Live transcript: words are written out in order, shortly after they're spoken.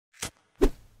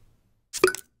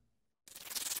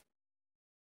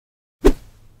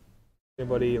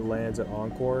Anybody lands at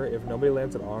Encore. If nobody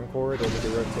lands at Encore, they need to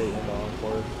rotate into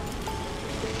Encore.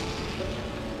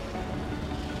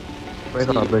 Break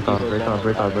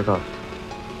off.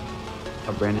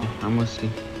 Oh, Brandon, I'm gonna see.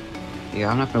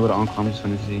 Yeah, I'm not gonna go to Encore, I'm just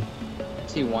gonna see. I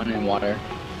see one in water.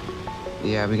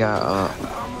 Yeah, we got,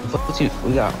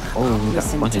 we got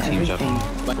a bunch of teams up.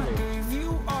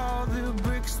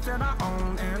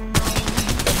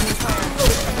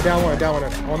 Down one.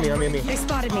 On me. They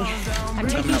spotted me. I'm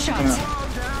taking shots.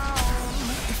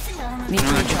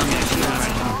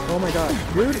 Oh my god,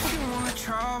 dude.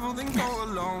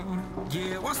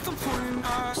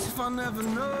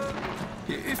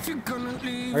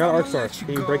 I got Arc Star. Can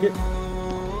you break it?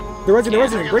 The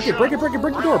resident. Break it. Break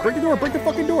the door. Break the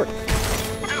fucking door.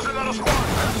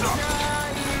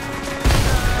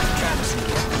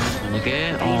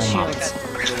 Okay. Oh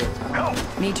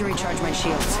my. Need to recharge my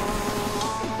shields.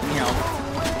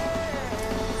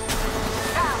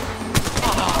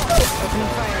 Opening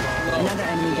fire. Another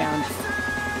enemy down.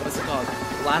 What's it called?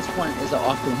 The last one is an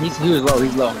Octane. He was low.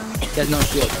 He's low. He has no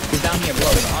shield. He's down here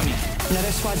below. He's on me.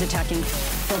 Another squad's attacking.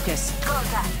 Focus.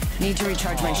 Need to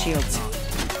recharge my shields.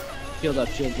 Shield up.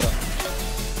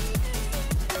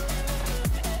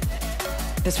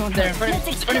 This one There in hurt. front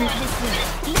of me.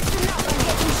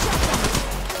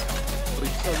 Oh,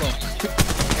 he's so low.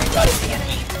 Got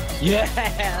it. Yeah.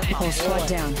 Whole squad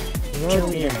down.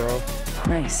 Another team, bro.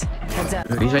 Nice. Heads up.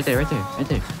 He's right there.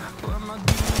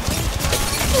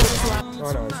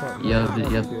 Oh no, it's not. Yep, this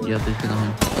is on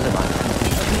him. Opening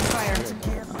fire.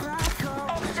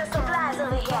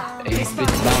 Hey, this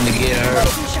bitch bound to get hurt.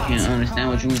 Can't understand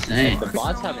what you were saying. The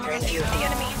bots have it. I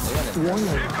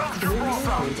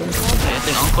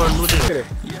think Encore looted. Get it.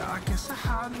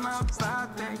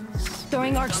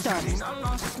 Throwing Arc Star.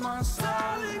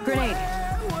 Grenade.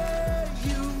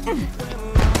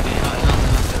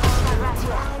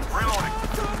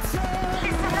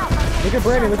 Look at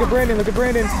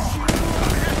Brandon.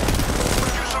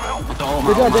 Oh,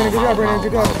 Good job, Brandon.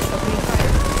 Good job.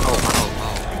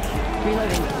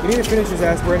 Reloading. You need to finish his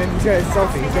ass, Brandon. He's got a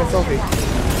selfie.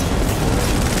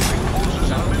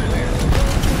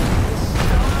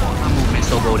 I'm moving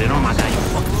so goaded. Oh my god, you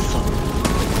fucking suck.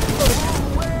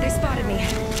 They spotted me.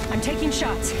 I'm taking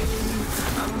shots.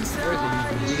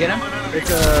 Did you get him? It's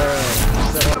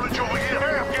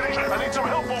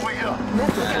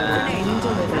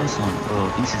This one, bro.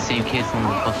 These the same kids from the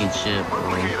fucking ship, bro.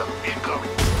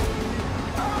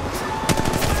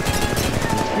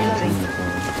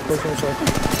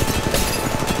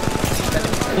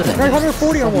 Right,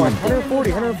 140 on one.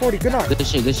 140. Good knock. Good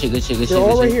shit. They're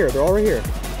all right here.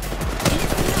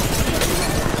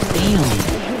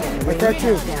 Damn. I cracked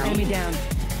two. Enemy down.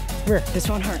 Come here. This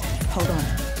won't hurt. Hold on.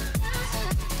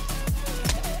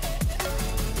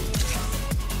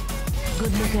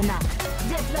 Good looking up.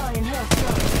 Deploying here.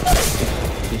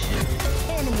 Good shit.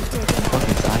 Enemy taken.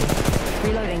 Fucking side.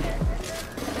 Reloading.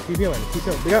 Keep healing.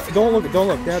 Don't look.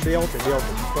 They have the ult. Keep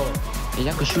going. Hey,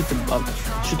 y'all can shoot the middle.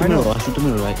 Shoot the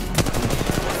middle, right?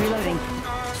 Reloading.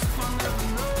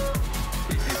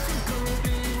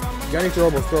 You got any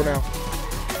throwables? Throw now.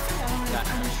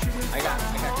 I got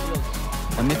shield.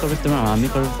 I'll make a rift around.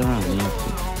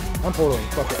 Yeah. I'm portaling.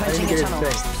 Fuck it. I need to get his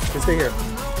thing. Just stay here.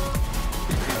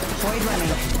 Void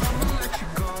running.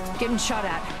 Getting shot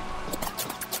at.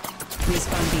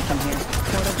 Respawn beacon here.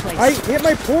 Portal place. I hit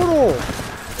my portal!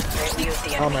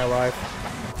 Oh, my life.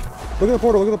 Look at the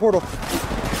portal.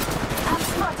 I'm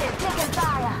spotted. Taking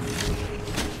fire.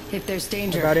 If there's I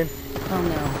danger. got him. Oh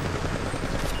no.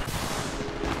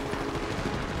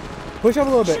 Push up a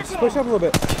little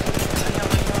bit.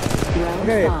 Round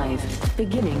Okay. 5.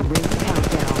 Beginning ring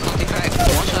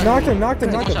countdown. Knocked him.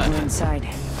 We're inside.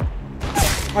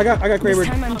 I got This Kraber.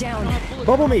 time I'm down.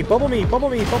 Bubble me.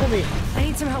 I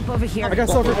need some help over here. I got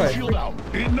self-revive. Yeah.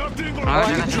 Yeah.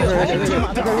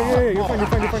 You're fine.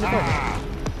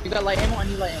 You got light ammo? I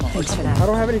need light ammo. Thanks for I that.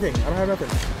 don't have anything. I don't have nothing.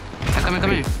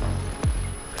 Come here.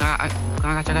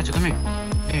 I got you. Come here.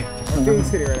 Here. I'm getting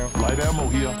skinny right now. Light ammo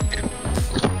here.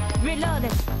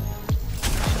 Reloaded.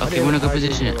 Okay, we're in a good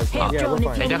position. Yeah, we're Hey,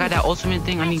 fine. I got that ultimate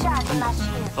thing. I need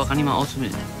my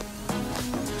ultimate.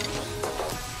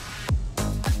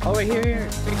 Oh, wait, here. Here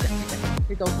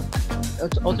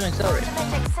the ultimate accelerator.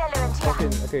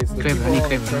 Okay, so the Kraber, I people need in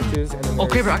the Kraber. trenches and then Oh,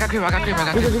 Kraber, I got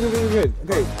Kraber. Good.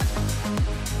 Okay.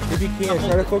 If you can,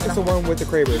 try to focus the one with the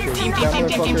Kraber. Because that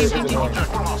motherfucker is annoying.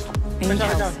 Any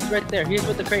health. He's right there. He's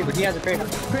with the Kraber. He has a Kraber.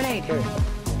 Grenade. Okay.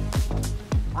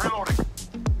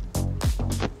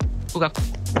 Who got?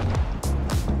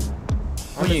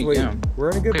 I'm just waiting. We're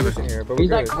in a good position here, but we're He's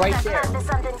good. like right there.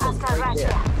 Descending to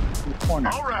Russia. in the corner.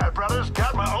 All right, brothers,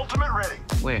 got my ultimate ready.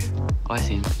 Where? Oh, I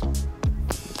see him.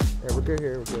 Yeah, we're good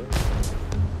here. We're good.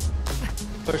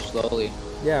 Push slowly.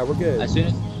 Yeah, we're good. As soon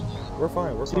as We're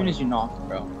fine. We're fine. you knock,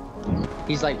 bro.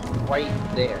 He's like right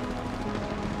there.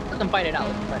 Let them fight it out.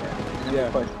 Let them fight it out. And then Yeah.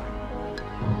 we push.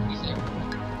 He's there.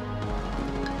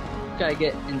 Gotta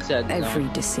get inside the Every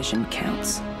zone. decision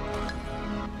counts.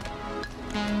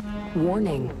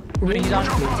 Warning. He's on.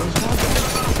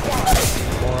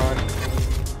 Moron.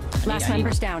 Last I need-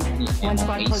 member's down. I need One ammo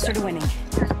squad closer to ASAP. winning.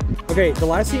 Okay, the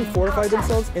last team fortified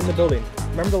themselves in the building.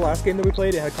 Remember the last game that we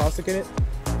played? It had Caustic in it?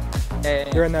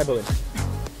 They're in that building.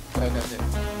 Okay.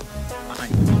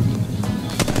 Behind.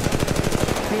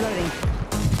 Reloading.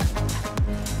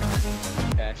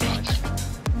 Okay, fine.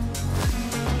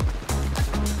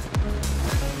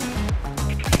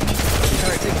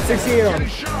 68 on him.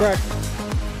 Crack.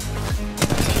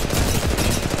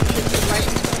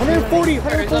 140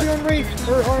 on Wraith.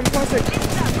 Or on Caustic.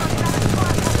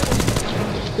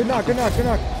 Good knock.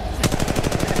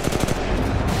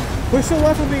 Push to the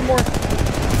left with me more.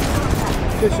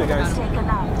 Good shit, guys. Taken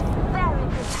out. Very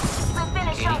good. We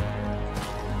finish up.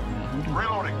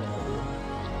 Reloading.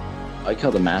 I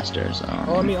killed the master, so.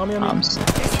 Oh, on me. I'm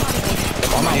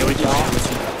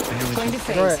Going to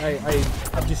phase. Alright,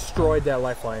 I destroyed that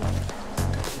lifeline.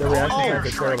 The reaction times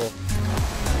are terrible.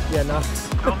 Yeah, no.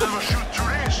 They'll never shoot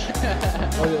through this.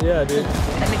 Oh, yeah, dude. I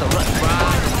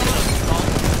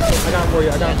got him for you.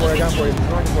 I'm knocking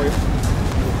for you.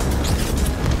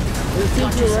 There's two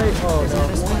to your right. Oh, Another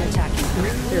no. squad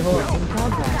attacking. Here, hold on. In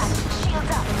progress.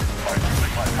 Shield up.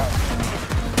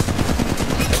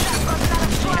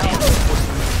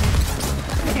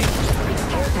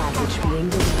 Care package being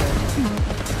delivered.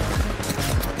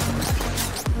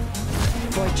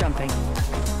 Void jumping.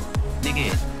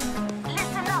 Nigga,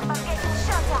 Listen up, I'm getting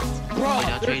shot at.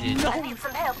 y'all traded. I need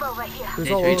some help over here.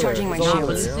 There's all over Recharging there. my There's all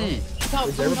over shields. there, you know?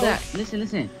 Listen. Who's that?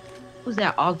 Listen. Who's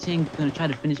that Octane gonna try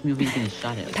to finish me if he's getting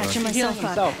shot at, bro? Patching Healing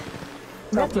myself up. himself.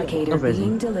 Replicator Resin.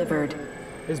 being delivered.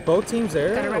 Is both teams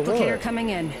there? Got a or replicator what? coming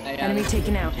in. Yeah, Enemy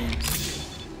taken out.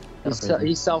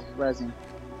 He's self-resing.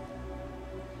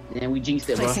 Yeah, we jinxed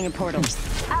it, bro. Placing a portal. I'm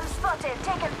spotted,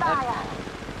 taking fire.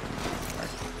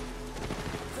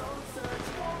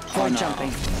 Void no.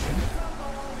 jumping.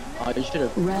 Oh, you should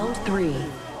have. Round 3.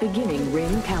 Beginning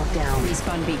ring countdown.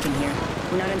 Respawn beacon here.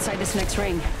 We're not inside this next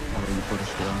ring.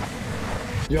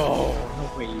 Yo,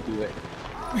 no way you do it.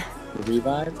 The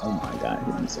revive? Oh my god,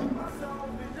 he's insane.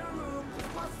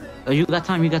 Oh, you got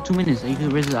time. You got 2 minutes. You can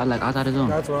raise it out like outside the zone.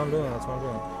 That's what I'm doing.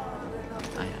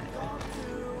 Aye.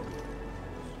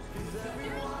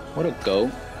 What a go.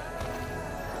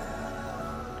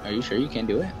 Are you sure you can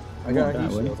do it? I got won't heat die,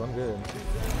 will you? shields. I'm good.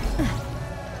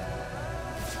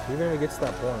 Even if it gets to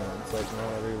that point, it's like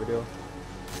not a big of a deal.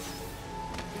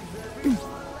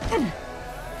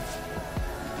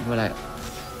 But like,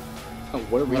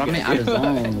 What are we what I gonna meant out of do?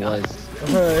 zone was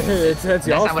It's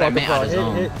y'all's not what I fucking meant out of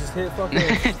fault. zone. Just hit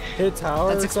fucking hit tower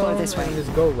Let's or explore something this way. and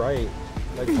just go right.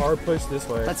 Like hard push this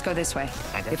way. Let's go this way.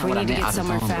 That's If not we what I need to meant get out of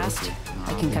somewhere zone, bro. fast,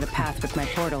 I can cut a path with my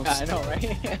portals. I know,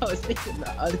 right? I was thinking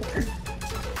the other.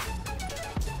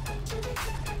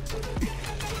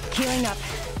 Healing up.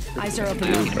 Eyes are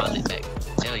open. Dude, run it back.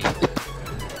 Tell you.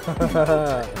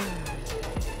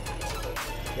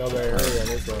 Y'all better hurry on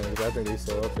this one, because I think he's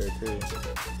still up there too.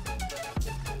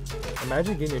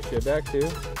 Imagine getting your shit back too.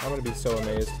 I'm gonna be so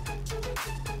amazed.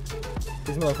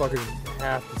 These motherfuckers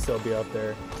have to still be up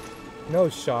there. No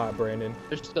shot, Brandon.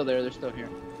 They're still there. They're still here.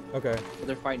 Okay. But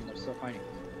they're fighting. They're still fighting.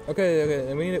 Okay,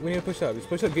 and we need to push up. Just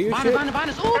push up. Get your shit. Behind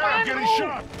us. Oh, Hey, I'm getting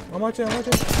shot. I'm watching. I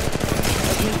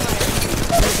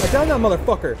down that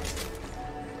motherfucker.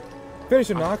 Finish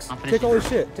him, Knox. I'm Take all his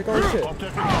finishing, shit. Take all his shit. I'm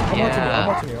taking I'm Yeah.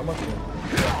 watching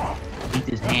you. Eat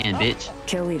this hand, bitch.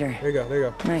 Kill leader. There you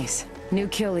go. Nice. New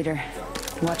kill leader.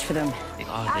 Watch for them. Take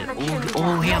all of I'm it. the killer.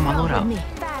 Oh, yeah, my loadout.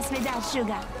 Pass me that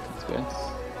sugar. That's good.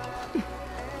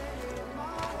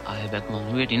 I'll head back home.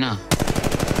 We already know.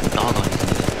 Dog on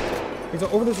this. He's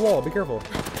over this wall. Be careful.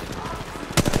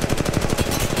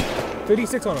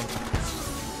 56 on him.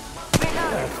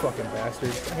 That fucking bastard.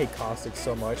 I hate Caustic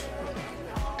so much.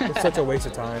 It's such a waste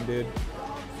of time, dude.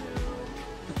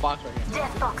 The box right here.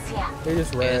 Death box here. They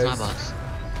just Yeah, res. that's my box.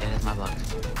 Yeah, that's my box.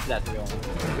 That's the only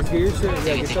one. Just get your shit. Yeah, Take get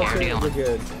it, your take it, shit. already We're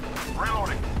good.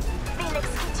 Reloading. Phoenix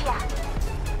kit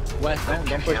here. West,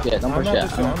 don't push yet. Don't I'm push not yet.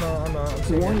 pushing. I'm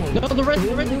seeing it. Warning. No, the red.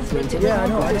 Movement in Yeah, I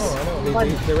know.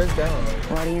 progress. There is down.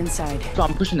 Already inside. So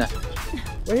I'm pushing that.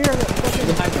 Right here.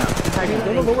 The high ground. The high They're ground.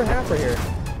 in the lower half right here.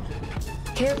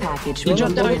 Care package You being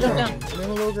jumped down, you delivered. jumped down. They're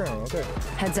in the lower ground. Okay.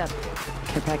 Heads up.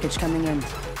 Care package coming in.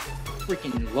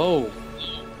 Freaking low.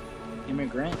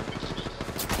 Immigrant.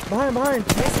 Behind.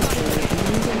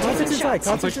 Constance inside.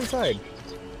 Constance inside.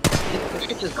 Let's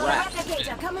get this rat.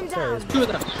 Replicator coming Sorry. down. Two of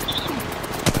them.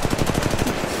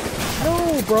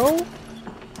 No, bro.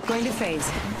 Going to phase.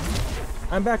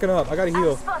 I'm backing up. I gotta I'm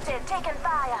heal. spotted. Taking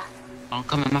fire. I'm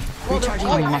coming, my Recharging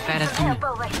oh, my my fat ass coming.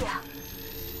 Help over here.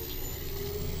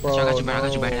 Bro, I got you, Brandon. I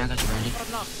got you, no. Brandon. I got you, Brandon.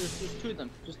 No, there's two of them.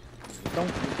 Just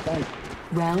don't.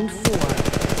 Round 4.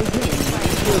 Beginning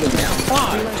Two of them down.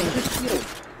 Five.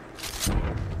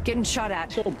 Getting shot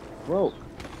at. So broke.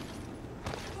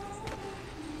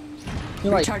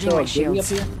 You're like, Recharging so my giddy up shields.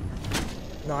 here?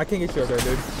 No, I can't get you up there,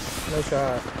 dude. No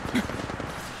shot.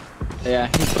 Yeah,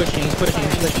 he's pushing. He's pushing you.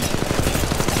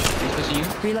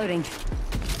 Reloading.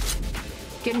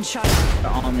 Getting shot at.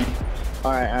 They're on me.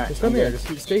 Alright. Just come here. Just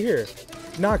stay here.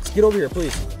 Nox, get over here,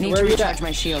 please. Need Where to are you recharge at?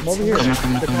 my shields. I'm over here.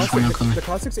 Coming. The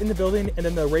Caustic's in the building, and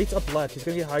then the Wraith's up left. He's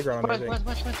gonna get high ground on me, I think.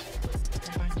 Watch.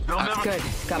 They'll never Good.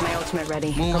 Got my ultimate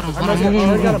ready. Move on, I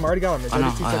already got him. There's Oh, only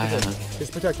no. 2 seconds in.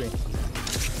 Just protect me.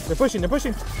 They're pushing. Good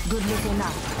looking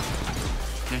out.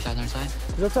 Their side.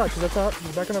 He's up top.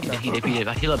 He's backing up now. Heal up. I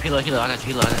got you, heal up.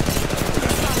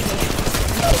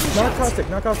 Not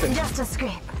caustic. Just a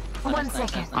scrape. 1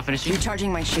 second. I'm finishing.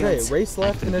 Recharging my Okay, shields. Wraith's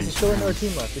left, and there's still another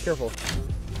team left. Be careful.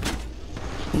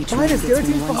 Each Behind one us, the other gets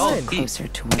me team's one behind. step closer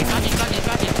to where Got I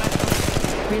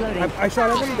you. Reloading. I shot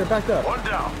at them. They're backed up. One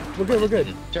down. We're good.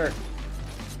 Sure.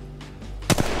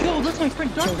 Yo, that's my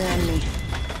friend Kill the enemy.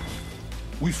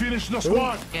 We finished the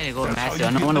squad. Yeah, they go massive.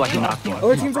 I don't wonder why he knocked me.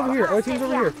 Other team's over here.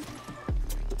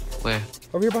 Where?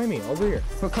 Over here behind me. Over here.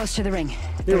 We're close to the ring.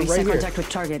 Dude, 30 right second here. contact with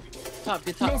target. top.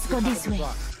 Let's go this way.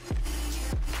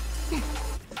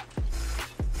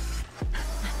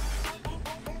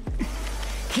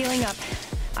 Healing up.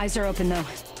 Eyes are open though.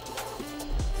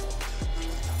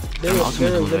 They're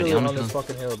ultimate was ready. literally I'm on just this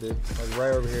fucking hill, dude. Like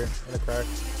right over here in the crack.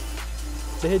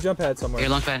 They hit jump pad somewhere. Here,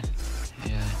 launch pad.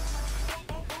 Yeah.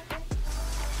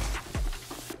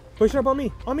 Pushing up on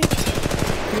me.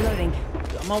 Reloading.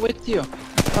 I'm on with you.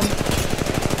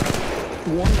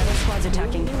 One other squad's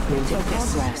attacking.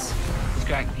 Focus. He's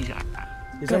cracked. He's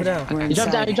He's coming down. We're You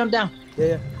jump down. inside.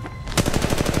 Yeah.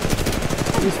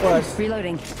 He's flashed.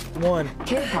 Reloading. 1.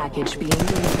 Care package being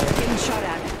delivered. Getting shot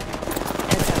at.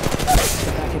 Heads up.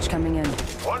 The package coming in.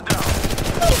 One down.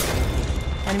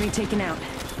 Enemy taken out.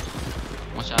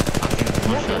 one shot.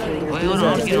 One shot. Wait, hold on. I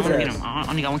want to get him. I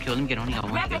only got 1 kill. Let me get him. I only got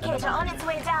 1 kill. Replicator on its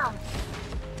way down.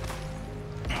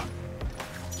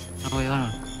 Oh, wait, hold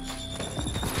on.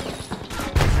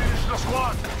 Finish the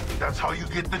squad. That's how you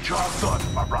get the job done,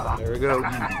 my brother. There we go.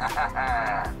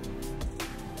 Yeah,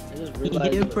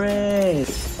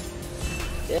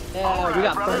 we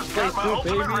got Brothers, first place got my too,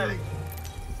 ultimate baby. ready.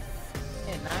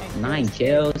 9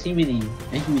 kills. He really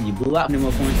blew out them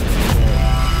points.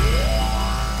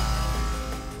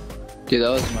 Dude, that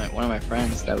was one of my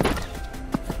friends that was